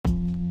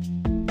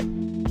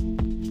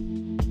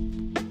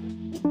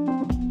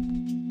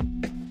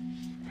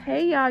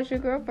Hey y'all, it's your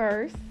girl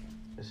Verse.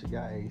 It's your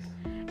guy Ace.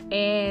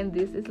 And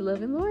this is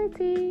Love and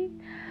Loyalty.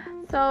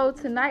 So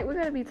tonight we're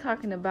going to be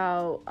talking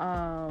about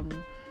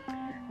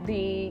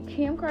the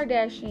Kim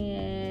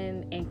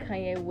Kardashian and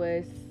Kanye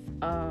West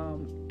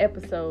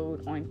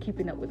episode on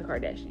Keeping Up with the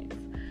Kardashians.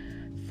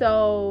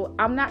 So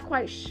I'm not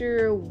quite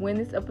sure when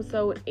this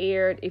episode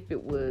aired, if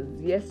it was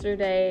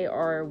yesterday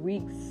or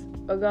weeks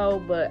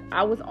ago, but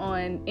I was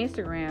on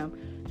Instagram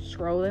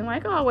scrolling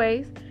like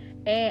always,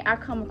 and I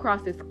come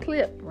across this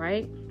clip,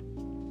 right?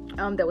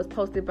 That was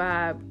posted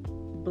by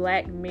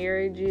Black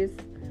Marriage's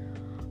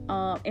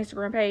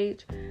Instagram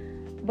page.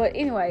 But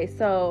anyway,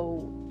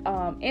 so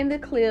in the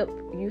clip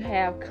you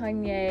have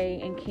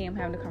Kanye and Kim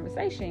having a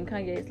conversation.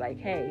 Kanye is like,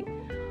 hey,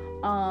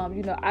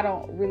 I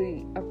don't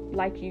really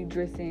like you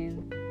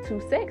dressing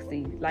too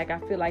sexy. Like, I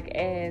feel like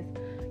as,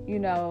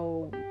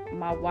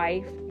 my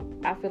wife,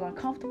 I feel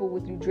uncomfortable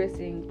with you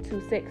dressing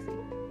too sexy.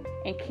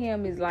 And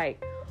Kim is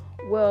like,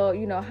 well,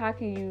 how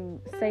can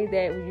you say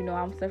that when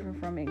I'm suffering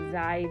from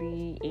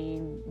anxiety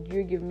and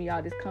you're giving me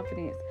all this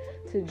confidence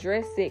to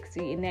dress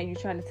sexy, and now you're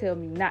trying to tell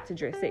me not to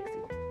dress sexy.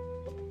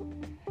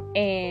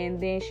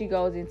 And then she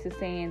goes into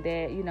saying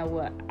that,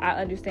 I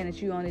understand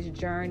that you're on this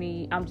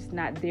journey. I'm just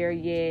not there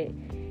yet.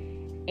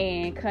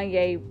 And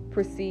Kanye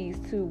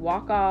proceeds to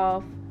walk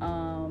off,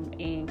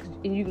 and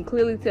you can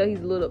clearly tell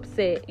he's a little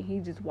upset, and he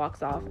just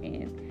walks off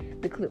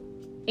and the clip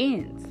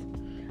ends.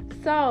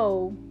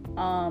 So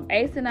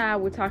Ace and I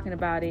were talking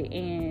about it,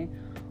 and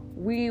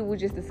we were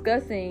just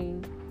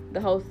discussing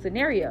the whole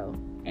scenario,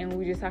 and we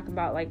were just talking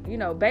about,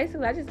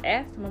 basically I just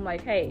asked him, I'm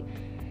like, hey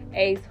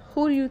Ace,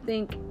 whose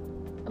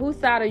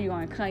side are you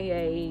on,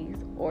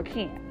 Kanye's or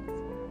Kim's?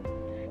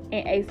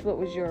 And Ace, what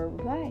was your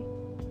reply?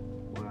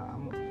 Well,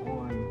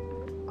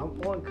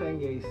 I'm on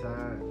Kanye's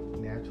side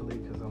naturally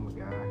because I'm a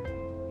guy,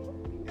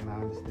 and I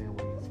understand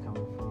where he's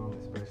coming from,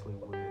 especially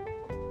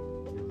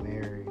when you're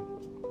married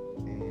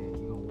and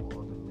you don't want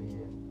other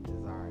men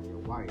desiring your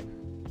wife.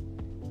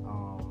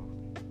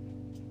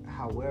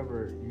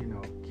 However,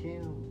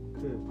 Kim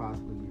could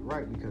possibly be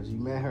right, because you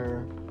met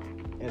her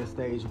at a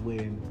stage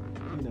when,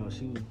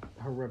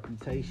 her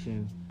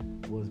reputation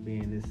was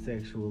being this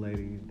sexual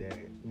lady that,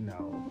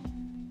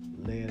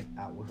 led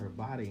out with her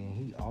body. And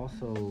he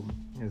also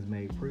has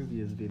made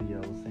previous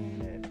videos saying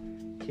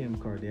that Kim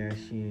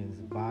Kardashian's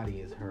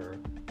body is her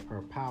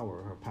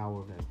power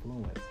of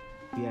influence.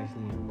 He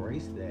actually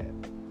embraced that.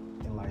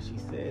 And like she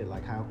said,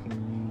 how can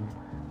you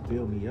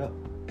build me up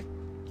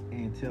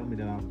and tell me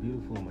that I'm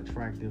beautiful, I'm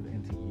attractive,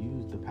 and to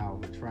use the power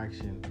of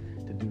attraction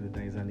to do the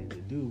things I need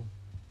to do,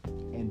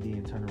 and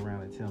then turn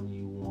around and tell me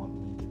you want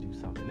me to do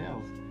something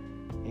else.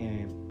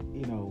 And,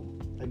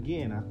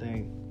 again, I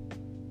think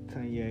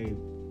Kanye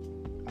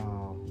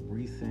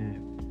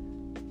recent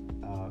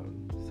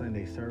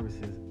Sunday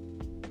services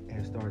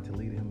have started to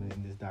lead him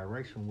in this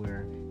direction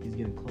where he's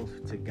getting closer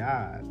to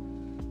God,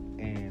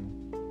 and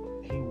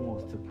he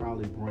wants to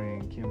probably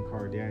bring Kim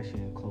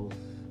Kardashian close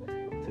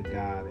to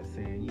God and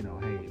saying,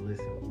 hey,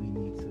 listen, we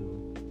need to,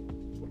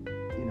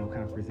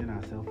 kind of present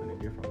ourselves in a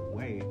different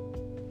way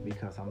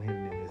because I'm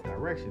heading in this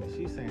direction. And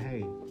she's saying,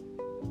 hey,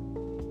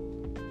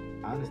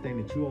 I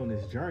understand that you're on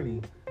this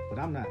journey, but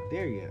I'm not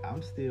there yet.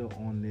 I'm still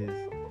on this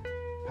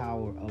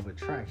power of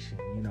attraction.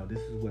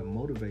 This is what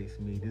motivates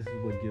me. This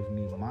is what gives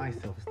me my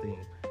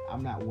self-esteem.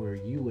 I'm not where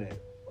you at.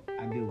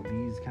 I deal with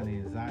these kind of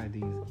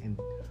anxieties, and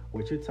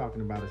what you're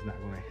talking about is not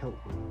going to help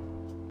me.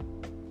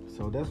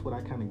 So that's what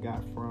I kind of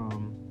got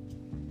from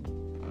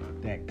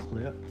that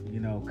clip.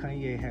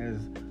 Kanye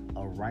has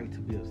a right to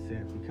be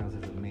upset because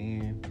as a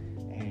man,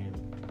 and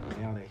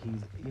now that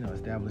he's,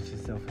 established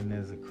himself and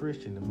as a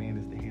Christian, the man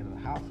is the head of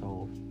the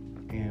household.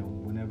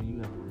 And whenever you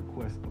have a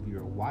request of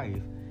your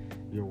wife,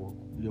 your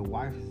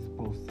wife is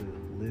supposed to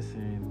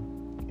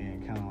listen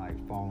and kind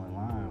of fall in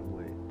line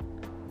with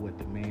what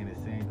the man is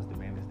saying, because the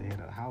man is the head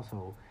of the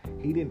household.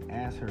 He didn't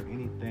ask her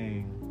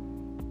anything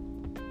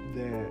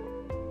that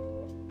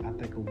I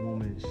think a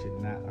woman should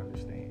not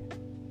understand.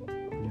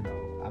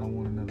 I don't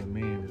want another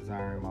man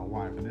desiring my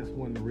wife. And that's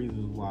one of the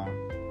reasons why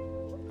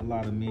a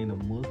lot of men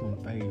of Muslim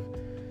faith,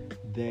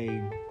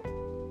 they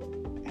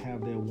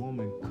have their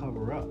woman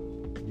cover up.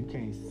 You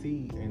can't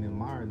see and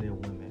admire their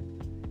women.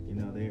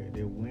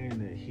 They're wearing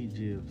the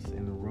hijabs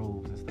and the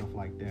robes and stuff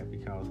like that,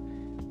 because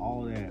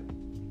all that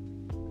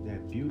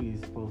beauty is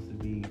supposed to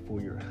be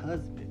for your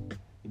husband.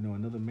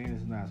 Another man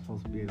is not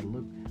supposed to be able to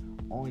look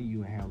on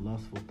you and have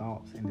lustful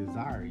thoughts and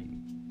desire you.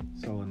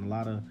 So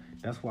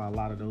that's why a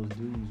lot of those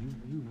dudes,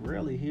 you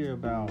rarely hear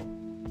about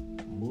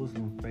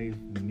Muslim faith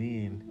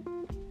men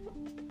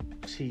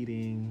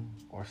cheating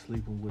or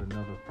sleeping with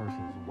another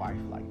person's wife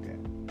like that.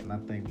 And I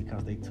think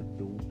because they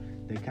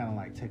kind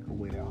of take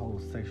away that whole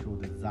sexual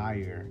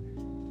desire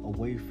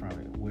away from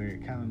it, where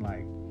it kind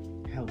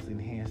of helps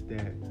enhance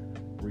that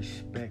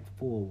respect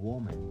for a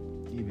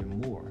woman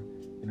even more.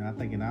 I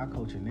think in our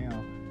culture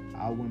now,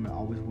 our women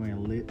always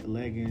wearing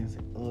leggings,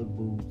 Ugg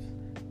boots.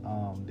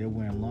 They're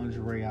wearing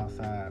lingerie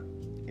outside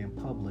in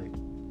public.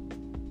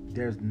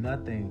 There's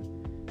nothing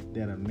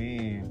that a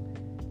man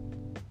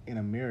in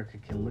America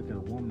can look at a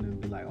woman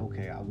and be like,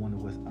 okay, I wonder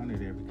what's under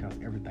there because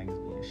everything is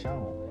being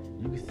shown.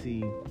 You can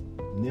see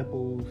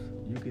nipples,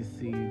 you can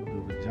see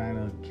the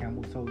vagina,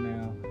 camel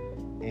toenail,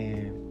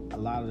 and a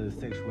lot of the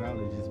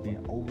sexuality is just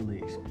being overly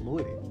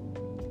exploited.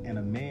 And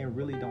a man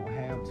really don't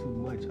have too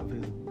much of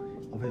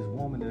his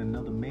woman that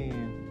another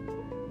man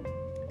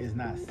is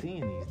not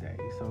seeing these days.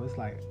 So it's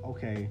like,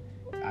 okay,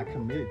 I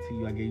committed to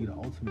you, I gave you the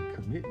ultimate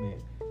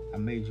commitment, I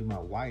made you my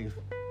wife.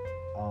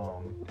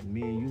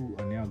 Me and you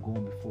are now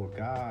going before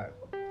God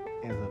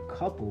as a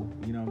couple,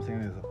 you know what I'm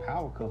saying, as a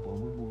power couple,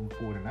 and we're moving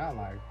forward in our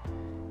life.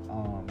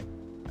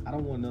 I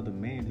don't want another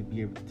man to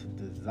be able to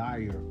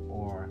desire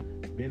or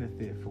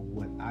benefit from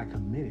what I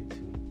committed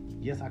to.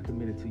 Yes, I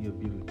committed to your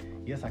beauty.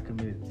 Yes, I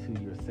committed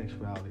to your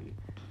sexuality.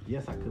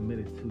 Yes, I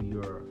committed to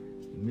your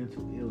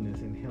mental illness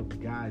and help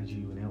guide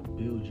you and help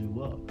build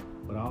you up.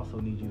 But I also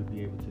need you to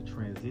be able to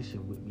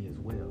transition with me as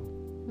well.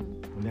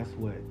 And that's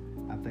what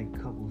I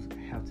think couples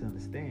have to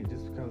understand.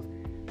 Just because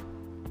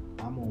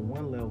I'm on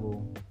one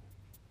level,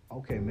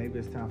 okay, maybe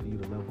it's time for you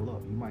to level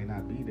up. You might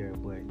not be there,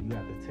 but you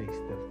have to take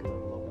steps to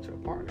level up with your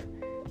partner.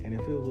 And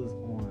if it was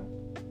on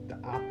the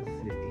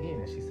opposite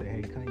end, and she said,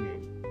 hey, Kanye,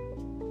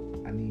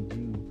 I need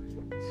you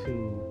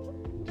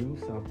to do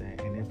something,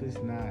 and if it's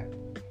not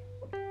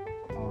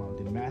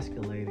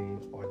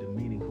demasculating or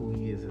demeaning who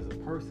he is as a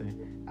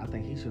person, I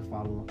think he should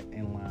follow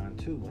in line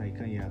too. Hey,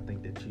 Kanye, I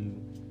think that you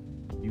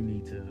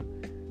need to,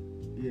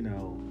 you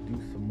know, do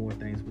some more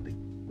things with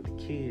the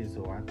kids,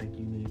 or I think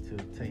you need to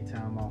take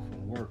time off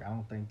from work. I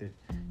don't think that,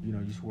 you know,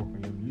 you should work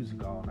on your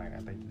music all night.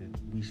 I think that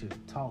we should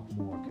talk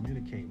more,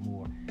 communicate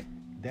more.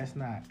 That's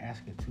not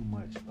asking too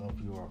much of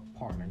your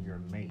partner, your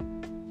mate,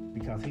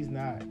 because he's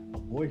not a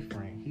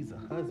boyfriend, he's a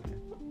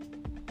husband.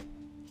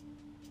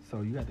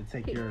 So you have to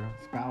take your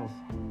spouse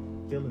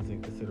feelings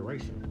in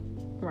consideration.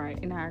 Right,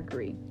 and I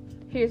agree.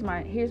 Here's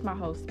my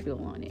whole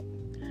spiel on it.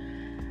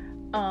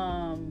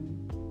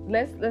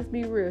 Let's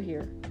be real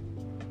here.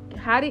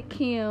 How did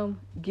Kim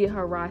get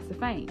her rise to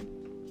fame?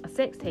 A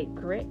sex tape,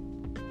 correct?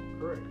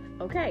 Correct.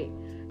 Okay.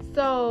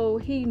 So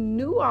he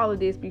knew all of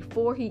this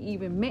before he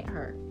even met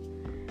her.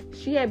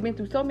 She had been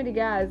through so many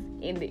guys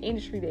in the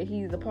industry that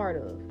he's a part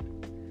of.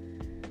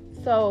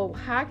 So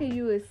how can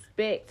you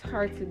expect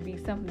her to be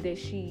something that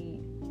she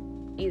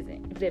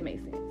isn't, if that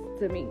makes sense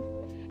to me?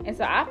 And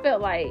so I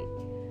felt like,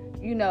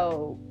 you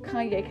know,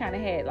 Kanye kind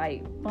of had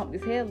like bumped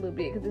his head a little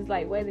bit, because it's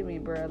like, wait a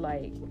minute, bro,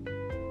 like,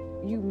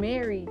 you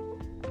married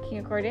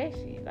Kim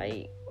Kardashian,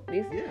 like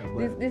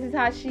this is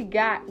how she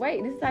got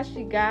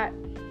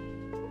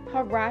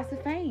her rise to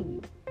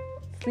fame,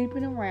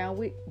 sleeping around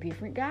with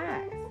different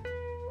guys.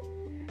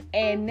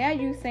 And now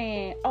you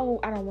saying, oh,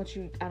 I don't want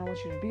you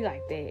to be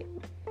like that.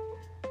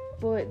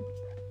 But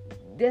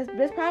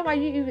that's probably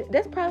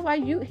why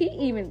he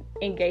even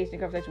engaged in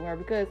conversation with her,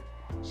 because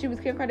she was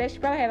Kim Kardashian. She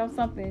probably had on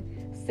something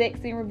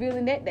sexy and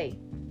revealing that day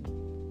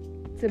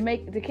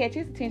to catch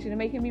his attention, to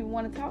make him even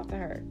want to talk to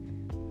her.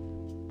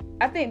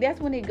 I think that's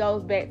when it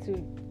goes back to,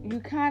 you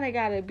kind of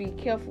got to be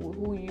careful with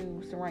who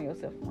you surround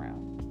yourself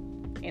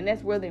around. And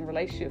that's whether in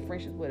relationship,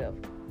 friendships, whatever.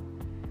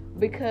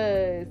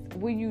 Because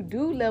when you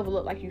do level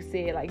up, like you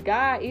said, like,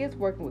 God is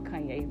working with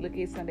Kanye. Look at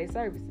his Sunday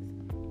services.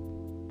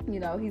 You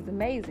know, he's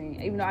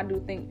amazing. Even though I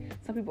do think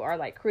some people are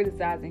like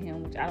criticizing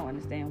him, which I don't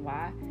understand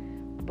why.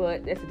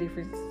 But that's a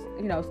different,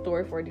 you know,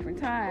 story for a different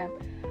time.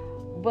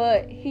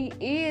 But he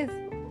is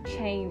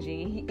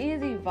changing. He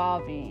is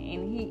evolving.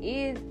 And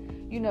he is,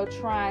 you know,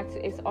 trying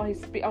to, it's on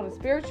a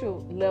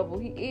spiritual level,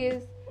 he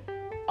is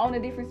on a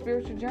different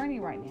spiritual journey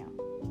right now.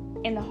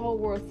 And the whole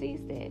world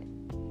sees that.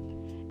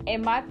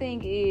 And my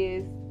thing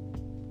is,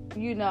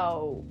 you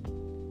know,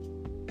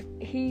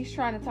 he's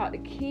trying to talk to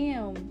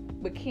Kim,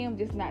 but Kim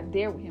just not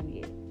there with him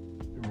yet.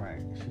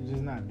 Right. She's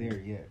just not there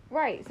yet.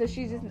 Right. So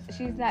she's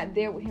not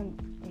there with him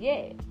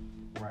yet.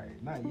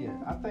 Right. Not yet.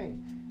 I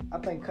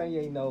think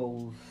Kanye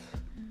knows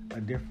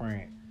a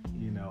different,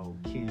 you know,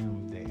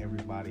 Kim that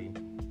everybody,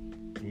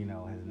 you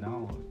know, has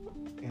known,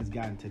 has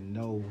gotten to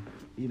know,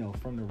 you know,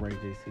 from the Ray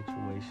J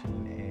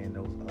situation and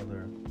those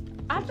other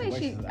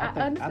situations.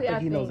 I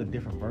think he knows a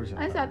different version.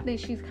 I think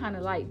she's kind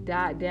of like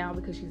died down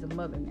because she's a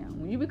mother now.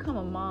 When you become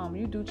a mom,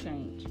 you do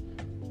change.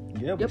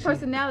 Yeah, your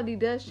personality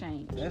does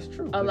change. That's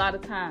true. A lot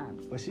of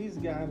times. But she's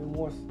gotten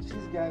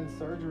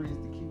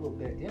surgeries to keep up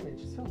that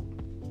image too.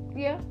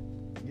 Yeah.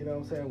 You know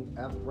what I'm saying?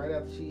 Right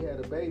after she had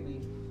a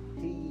baby,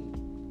 he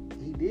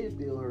did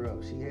build her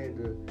up. She had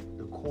the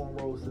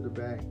cornrows to the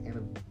back and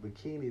a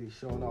bikini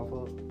showing off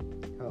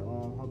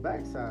her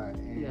backside,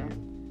 and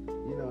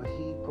you know,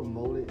 he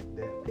promoted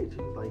that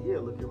picture. He was like, yeah,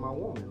 look at my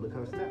woman, look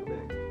her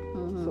snapback.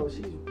 Mm-hmm. So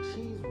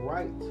she's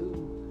right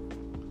to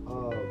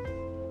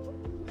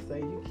say,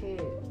 you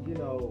can't, you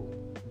know,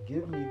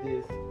 give me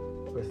this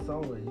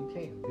persona, you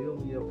can't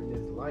build me up in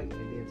this light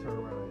and then turn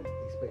around and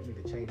expect me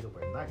to change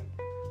overnight.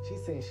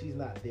 She's saying she's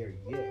not there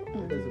yet.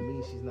 That doesn't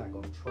mean she's not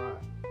gonna try.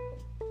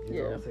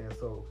 You know what I'm saying?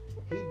 So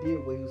he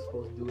did what he was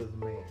supposed to do as a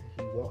man.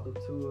 He walked up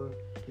to her,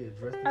 he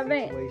addressed the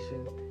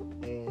situation,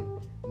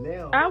 and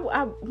now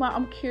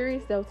I'm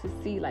curious though to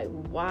see like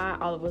why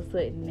all of a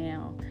sudden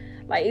now,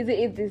 Like, is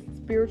this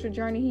spiritual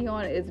journey he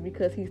on? Is it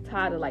because he's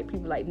tired of like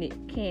people like Nick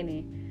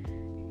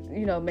Cannon,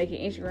 you know,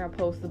 making Instagram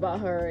posts about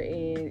her,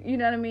 and you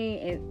know what I mean,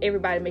 and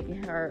everybody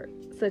making her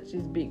such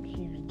this big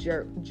huge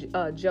joke,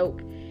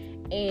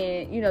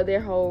 and you know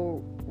their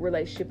whole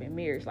relationship and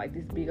marriage like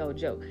this big old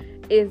joke.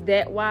 Is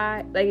that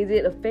why? Like, is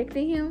it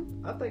affecting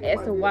him? I think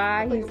as to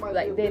why he's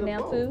like that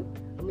now too.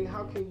 I mean,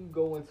 how can you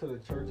go into the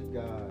Church of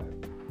God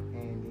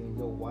and then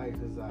your wife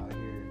is out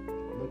here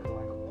looking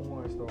like a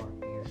porn star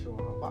and showing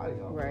her body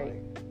off? Right.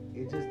 Like,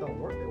 it just don't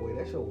work that way.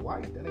 That's your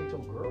wife. That ain't your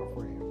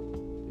girlfriend.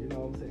 You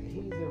know what I'm saying?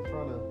 He's in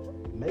front of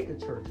mega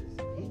churches.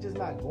 He's just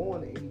not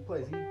going to any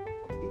place.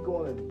 He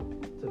going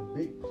to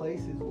big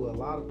places with a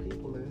lot of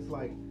people, and it's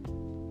like,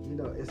 you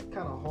know, it's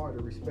kind of hard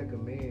to respect a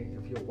man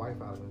if your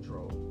wife out of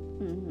control.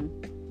 Mm-hmm.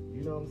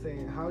 You know what I'm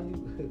saying? How you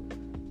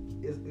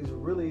it's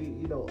really,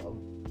 you know,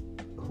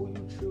 who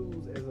you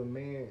choose as a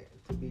man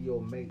to be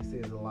your mate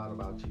says a lot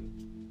about you.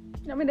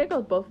 I mean, that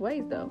goes both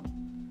ways though.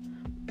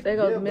 That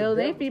goes male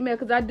and female,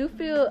 because I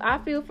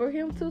feel for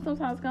him too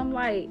sometimes. Cause I'm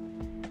like,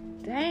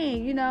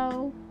 dang, you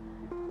know,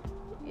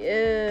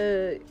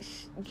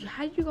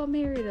 how you gonna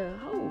marry the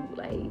hoe?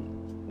 Like,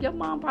 your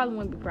mom probably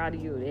wouldn't be proud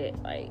of you of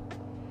that. Like,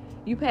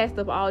 you passed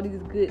up all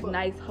these good,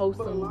 nice,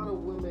 wholesome but a lot of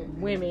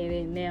women,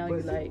 and now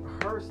you're like,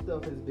 her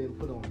stuff has been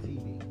put on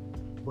TV,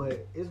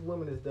 but it's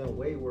women that's done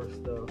way worse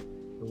stuff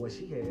than what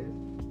she has.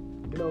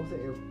 You know what I'm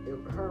saying?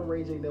 If her and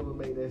Ray J never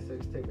made that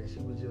sex tape and she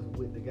was just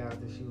with the guys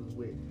that she was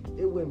with,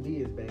 it wouldn't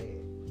be as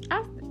bad.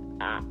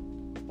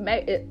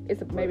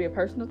 It's maybe a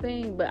personal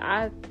thing, but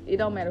it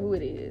don't matter who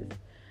it is.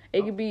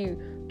 It could be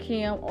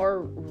Kim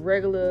or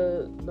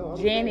regular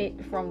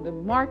Janet from the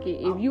market.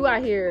 If you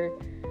out here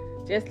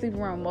just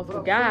sleeping around with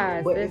multiple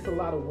guys, but it's a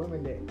lot of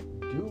women that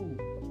do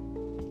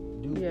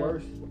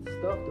worse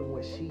stuff than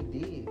what she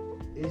did.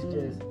 It's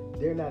just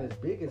they're not as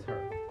big as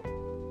her.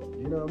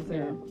 You know what I'm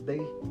saying?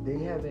 Yeah. They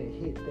haven't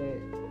hit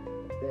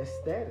that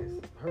status.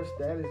 Her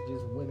status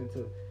just went into,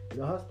 you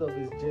know, her stuff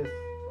is just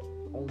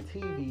on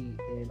TV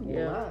and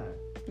online.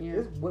 Yeah.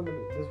 There's women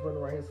that's running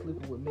around here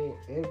sleeping with men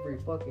every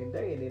fucking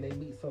day, and then they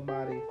meet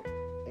somebody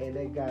and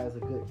that guy is a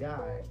good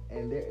guy,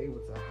 and they're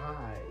able to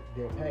hide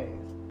their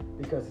past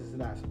because it's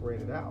not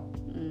spread out.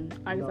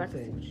 I can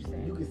see what you're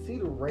saying. You can see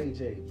the Ray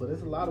J, but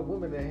there's a lot of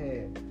women that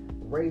had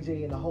Ray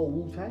J and the whole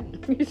Wu-Tang.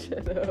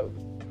 Shut up.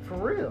 For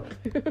real.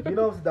 You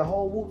know, the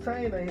whole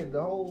Wu-Tang,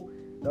 the whole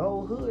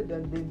hood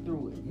done been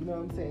through it. You know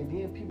what I'm saying?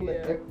 Then people,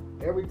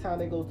 every time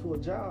they go to a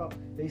job,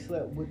 they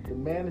slept with the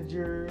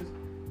managers,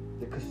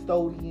 the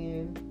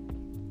custodian,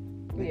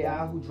 the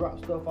guy who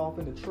dropped stuff off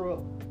in the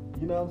truck.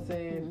 You know what I'm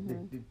saying?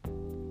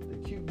 The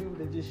cute dude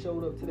that just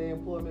showed up to their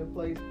employment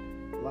place.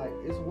 Like,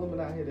 it's women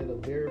out here that are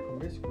very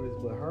promiscuous,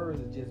 but hers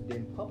has just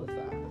been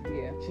publicized.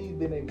 Yeah. She's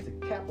been able to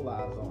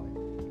capitalize on it.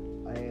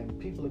 And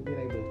people have been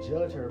able to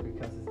judge her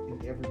because it's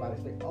in everybody's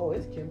face. Oh,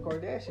 it's Kim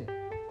Kardashian.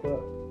 But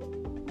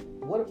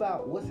what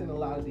about what's in a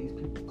lot of these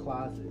people's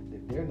closet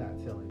that they're not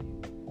telling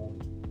you on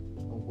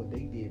what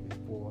they did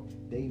before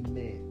they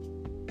met?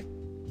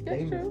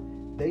 That's true.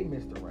 They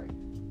missed the right.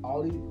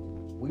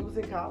 We was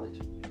in college.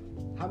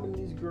 How many of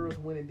these girls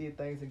went and did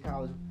things in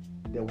college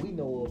that we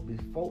know of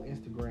before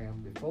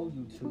Instagram, before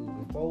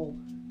YouTube, before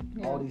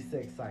all these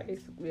sex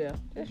sites?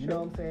 That's you know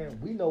what I'm saying?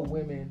 We know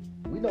women,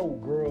 we know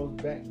girls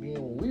back then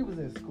when we was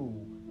in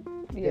school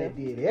that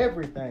did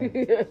everything.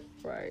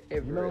 Right,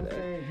 everything. You know what I'm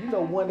saying? You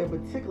know one in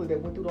particular that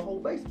went through the whole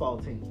baseball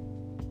team.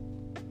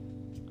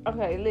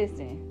 Okay,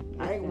 listen.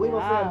 We gonna say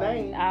her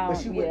name, but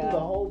she went through the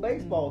whole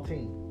baseball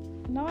team.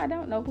 No, I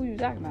don't know who you're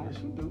talking about.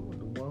 Yes, you do.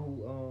 The one who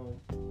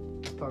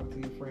talking to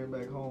your friend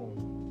back home.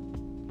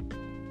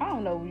 I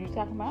don't know who you're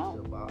talking about.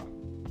 Shabbat.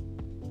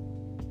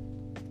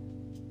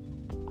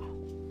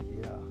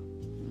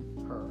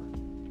 Her.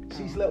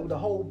 She slept with the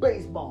whole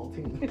baseball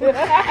team.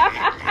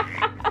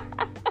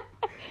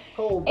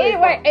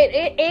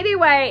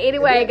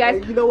 Anyway,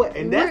 guys. You know what?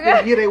 And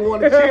that's the year they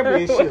won the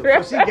championship.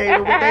 So she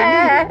gave them what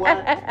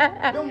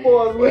they needed, boy.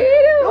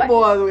 Them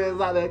boys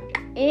was out there.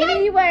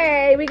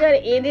 Anyway, we're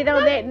going to end it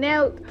on that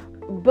note.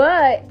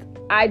 But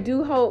I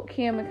do hope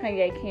Kim and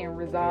Kanye can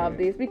resolve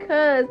this,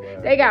 because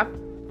they got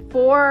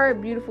 4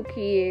 beautiful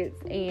kids,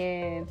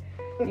 and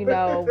you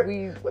know,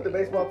 what the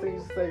baseball team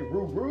used to say,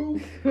 roo.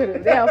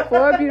 They have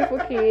 4 beautiful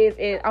kids,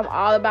 and I'm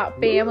all about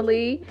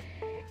family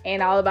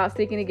and all about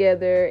sticking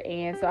together.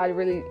 And so I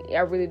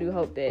really do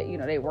hope that, you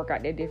know, they work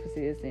out their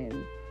differences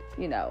and,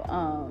 you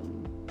know,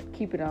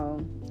 keep it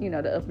on, you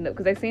know, the up and up,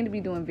 because they seem to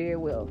be doing very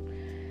well.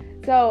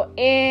 So,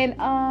 and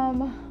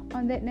on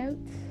that note,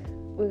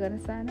 we're gonna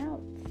sign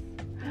out.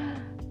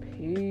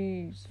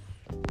 Peace.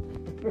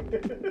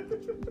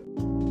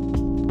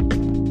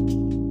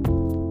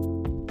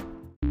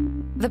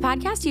 The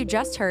podcast you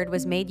just heard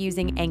was made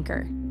using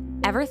Anchor.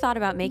 Ever thought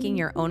about making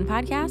your own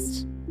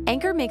podcast?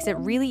 Anchor makes it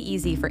really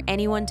easy for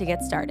anyone to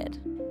get started.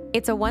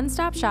 It's a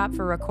one-stop shop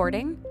for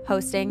recording,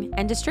 hosting,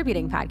 and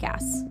distributing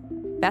podcasts.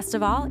 Best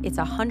of all, it's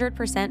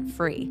 100%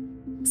 free.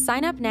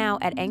 Sign up now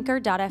at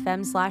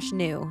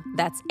anchor.fm/new.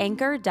 That's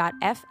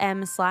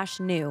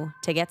anchor.fm/new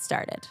to get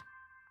started.